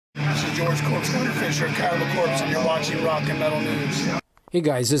is George Corpse, Hunter Fisher, Kyle Corpse, and you're watching Rock and Metal News. Hey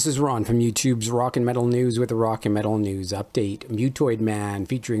guys, this is Ron from YouTube's Rock and Metal News with a Rock and Metal News update. Mutoid Man,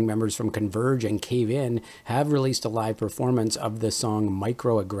 featuring members from Converge and Cave In, have released a live performance of the song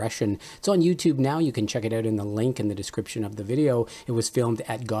Microaggression. It's on YouTube now. You can check it out in the link in the description of the video. It was filmed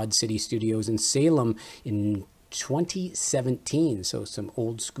at GodCity Studios in Salem in 2017. So some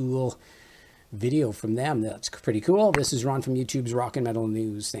old school video from them. That's pretty cool. This is Ron from YouTube's Rock and Metal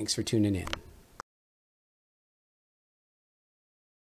News. Thanks for tuning in.